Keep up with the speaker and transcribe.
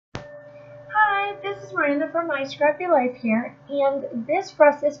this is Miranda from My Scrappy Life here, and this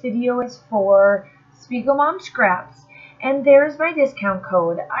video is for Spiegel Mom Scraps, and there's my discount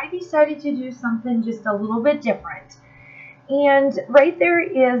code. I decided to do something just a little bit different, and right there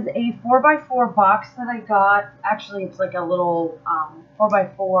is a 4x4 box that I got. Actually, it's like a little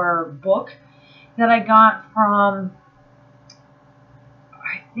 4x4 book that I got from,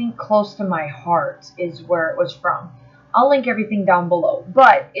 I think, Close to My Heart is where it was from. I'll link everything down below,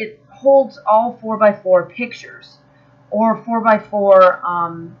 but it holds all 4x4 pictures or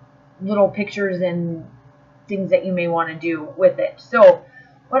 4x4 little pictures and things that you may want to do with it. So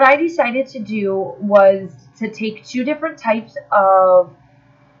what I decided to do was to take two different types of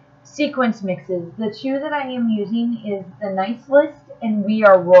sequence mixes. The two that I am using is the Nice List and We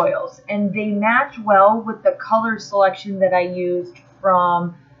Are Royals, and they match well with the color selection that I used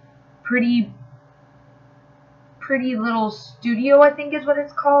from Pretty Little Studio, I think is what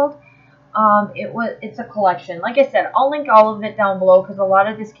it's called. It's a collection. Like I said, I'll link all of it down below because a lot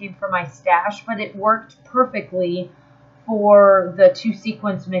of this came from my stash, but it worked perfectly for the two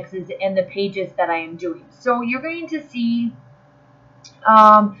sequence mixes and the pages that I am doing. So you're going to see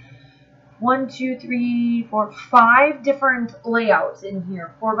 1, 2, 3, 4, 5 different layouts in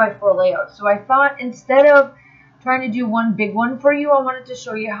here, 4x4 layouts. So I thought instead of trying to do one big one for you, I wanted to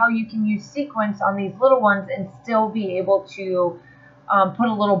show you how you can use sequence on these little ones and still be able to put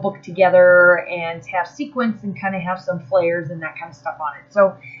a little book together and have sequence and kind of have some flares and that kind of stuff on it.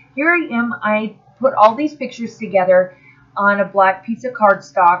 So here I am. I put all these pictures together on a black piece of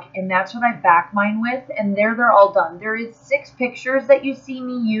cardstock, and that's what I back mine with, and they're all done. There is 6 pictures that you see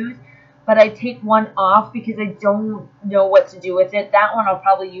me use, but I take one off because I don't know what to do with it. That one I'll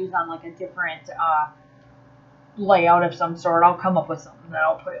probably use on like a different layout of some sort. I'll come up with something that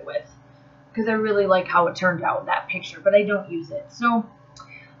I'll put it with because I really like how it turned out, that picture, but I don't use it. So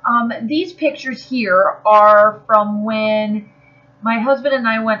these pictures here are from when my husband and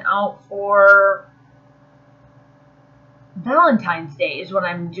I went out for Valentine's Day is what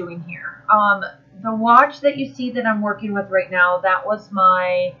I'm doing here. The watch that you see that I'm working with right now, that was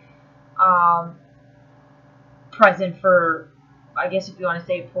my present for, I guess if you want to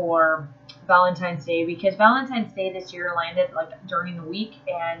say, for Valentine's Day, because Valentine's Day this year landed like during the week,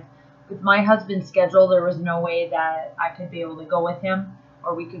 and with my husband's schedule there was no way that I could be able to go with him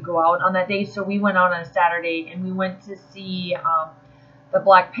or we could go out on that day. So we went out on a Saturday and we went to see the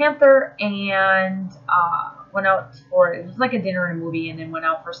Black Panther, and went out for, it was like a dinner and a movie, and then went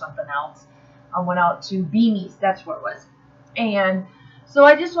out for something else. Went out to Beanie's, that's what it was. And so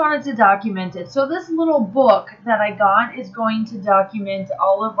I just wanted to document it. So this little book that I got is going to document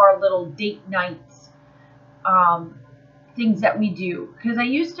all of our little date nights, things that we do. Because I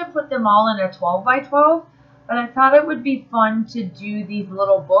used to put them all in a 12x12, but I thought it would be fun to do these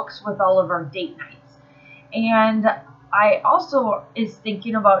little books with all of our date nights. And I also is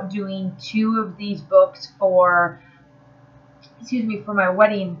thinking about doing 2 of these books for, for my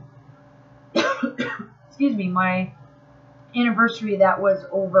wedding, my anniversary that was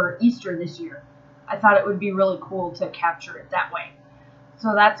over Easter this year. I thought it would be really cool to capture it that way.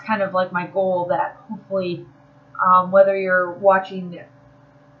 So that's kind of like my goal, that hopefully whether you're watching the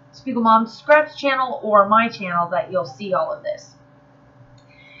Spiegel Mom Scraps channel or my channel, that you'll see all of this.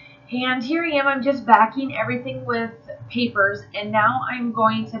 And here I am, I'm just backing everything with papers, and now I'm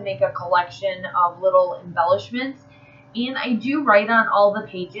going to make a collection of little embellishments. And I do write on all the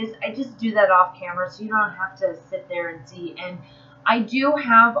pages. I just do that off camera so you don't have to sit there and see. And I do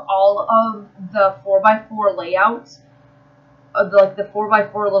have all of the 4x4 layouts of like the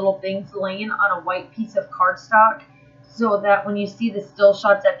 4x4 little things laying on a white piece of cardstock, so that when you see the still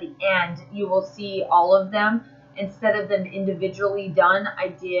shots at the end, you will see all of them. Instead of them individually done, I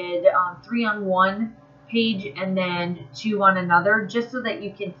did 3 on one page and then 2 on another, just so that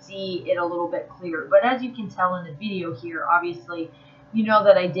you can see it a little bit clearer. But as you can tell in the video here, obviously, you know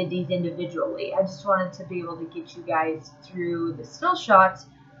that I did these individually. I just wanted to be able to get you guys through the still shots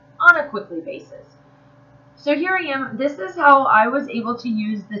on a quickly basis. So here I am. This is how I was able to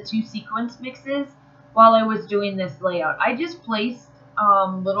use the 2 sequence mixes while I was doing this layout. I just placed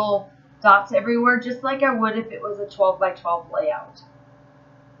little dots everywhere, just like I would if it was a 12x12 layout.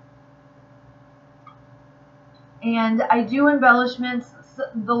 And I do embellishments.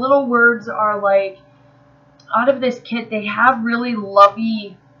 The little words are like, out of this kit, they have really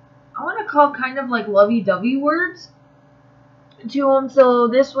lovey, I want to call kind of like lovey-dovey words to them. So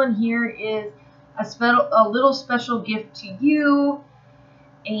this one here is a little special gift to you.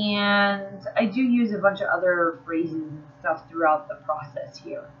 And I do use a bunch of other phrases and stuff throughout the process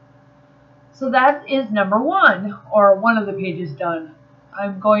here. So that is number 1, or one of the pages done.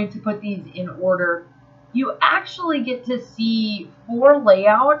 I'm going to put these in order. You actually get to see 4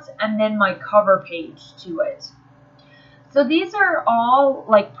 layouts and then my cover page to it. So these are all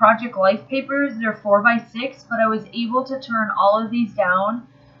like Project Life papers. They're 4x6, but I was able to turn all of these down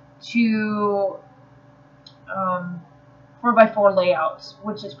to 4x4 layouts,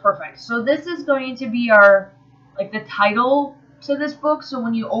 which is perfect. So this is going to be our, like, the title to this book. So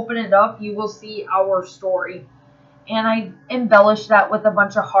when you open it up, you will see our story. And I embellish that with a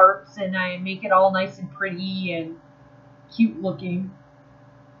bunch of hearts, and I make it all nice and pretty and cute looking.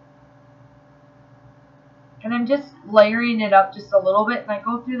 And I'm just layering it up just a little bit, and I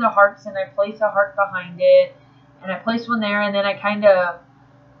go through the hearts and I place a heart behind it, and I place one there, and then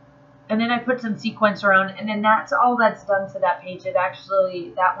I put some sequence around, and then that's all that's done to that page.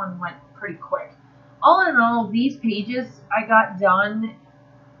 That one went pretty quick. All in all, these pages I got done,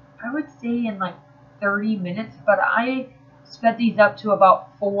 I would say in like 30 minutes, but I sped these up to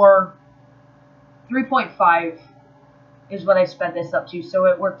about 3.5 is what I sped this up to, so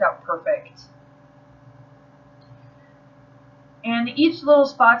it worked out perfect. And each little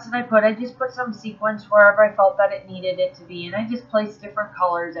spots that I just put some sequence wherever I felt that it needed it to be, and I just placed different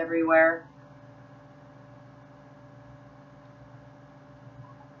colors everywhere.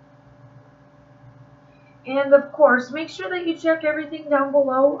 And of course, make sure that you check everything down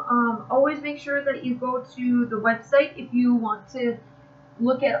below. Always make sure that you go to the website if you want to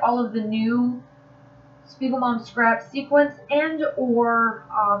look at all of the new Spiegel Mom Scrap sequence and or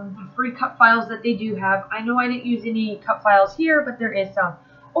the free cut files that they do have. I know I didn't use any cut files here, but there is some.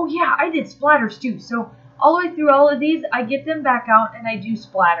 Oh yeah, I did splatters too. So all the way through all of these, I get them back out and I do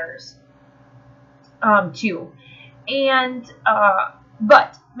splatters too. And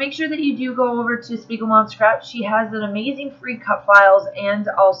but make sure that you do go over to Spiegel Mom Scrap. She has an amazing free cut files and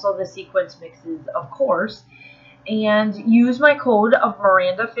also the sequence mixes, of course. And use my code of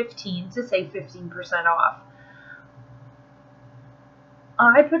Miranda15 to save 15% off.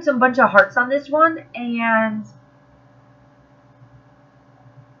 I put some bunch of hearts on this one and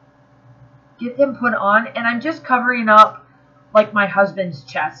get them put on, and I'm just covering up like my husband's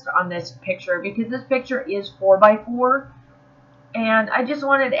chest on this picture because this picture is 4x4, and I just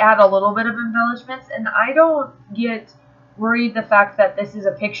wanted to add a little bit of embellishments, and I don't get worried the fact that this is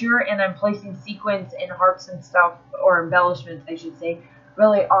a picture and I'm placing sequins and hearts and stuff, or embellishments I should say,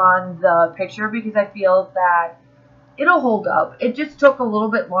 really on the picture, because I feel that it'll hold up. It just took a little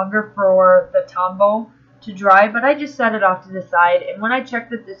bit longer for the Tombow to dry, but I just set it off to the side, and when I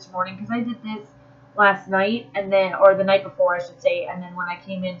checked it this morning, because I did this last night, and then, or the night before I should say, and then when I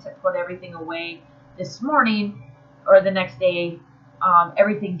came in to put everything away this morning, or the next day,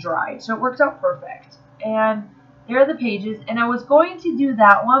 everything dried, so it worked out perfect. And there are the pages, and I was going to do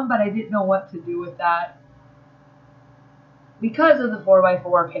that one, but I didn't know what to do with that because of the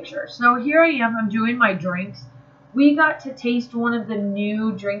 4x4 picture. So here I am, I'm doing my drinks. We got to taste one of the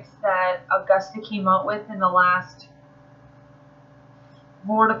new drinks that Augusta came out with in the last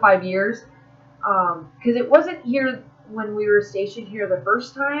 4 to 5 years. Because it wasn't here when we were stationed here the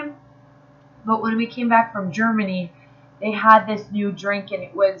first time, but when we came back from Germany, they had this new drink, and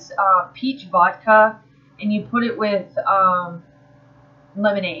it was peach vodka, and you put it with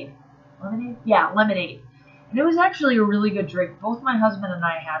lemonade. Lemonade? Yeah, lemonade. And it was actually a really good drink. Both my husband and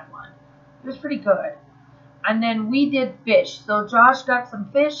I had one. It was pretty good. And then we did fish. So Josh got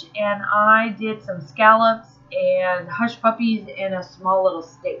some fish, and I did some scallops and hush puppies and a small little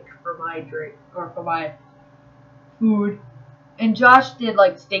steak for my drink, or for my food. And Josh did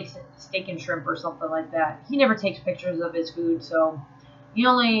like steak and shrimp or something like that. He never takes pictures of his food, so when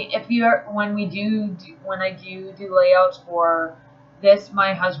I do layouts for this,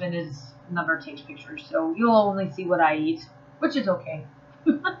 my husband never takes pictures, so you'll only see what I eat, which is okay.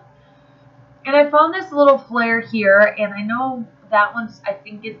 And I found this little flare here, and I know that one's, I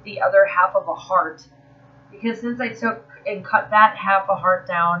think, is the other half of a heart, because since I took and cut that half a heart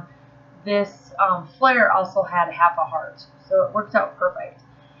down, this flare also had half a heart, so it worked out perfect.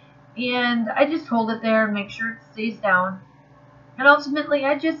 And I just hold it there and make sure it stays down. And ultimately,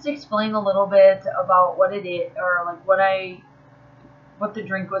 I just explain a little bit about what it is, or like what the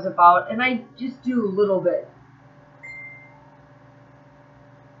drink was about, and I just do a little bit.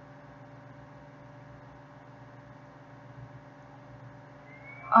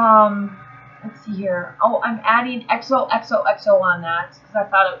 Let's see here. Oh, I'm adding XOXOXO on that because I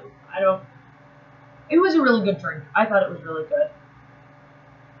thought it was a really good drink. I thought it was really good.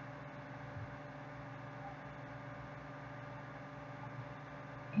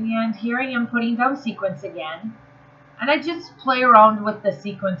 And here I am putting down sequence again. And I just play around with the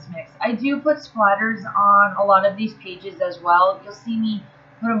sequence mix. I do put splatters on a lot of these pages as well. You'll see me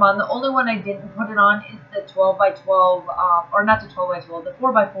put them on. The only one I didn't put it on is the 12 by 12, or not the 12 by 12, the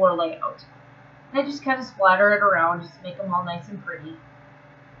 4 by 4 layout. And I just kind of splatter it around, just to make them all nice and pretty.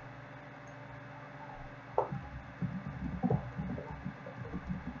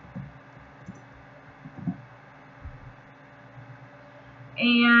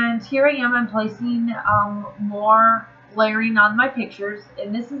 And here I am, I'm placing more layering on my pictures,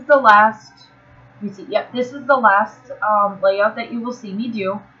 and this is the last, let me see, yep, this is the last layout that you will see me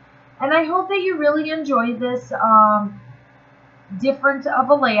do. And I hope that you really enjoy this different of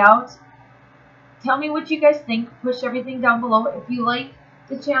a layout. Tell me what you guys think, push everything down below. If you like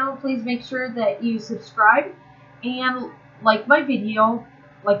the channel, please make sure that you subscribe and like my video,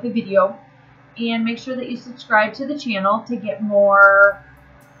 and make sure that you subscribe to the channel to get more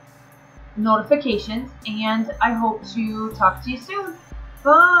notifications, and I hope to talk to you soon.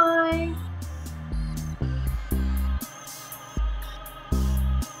 Bye!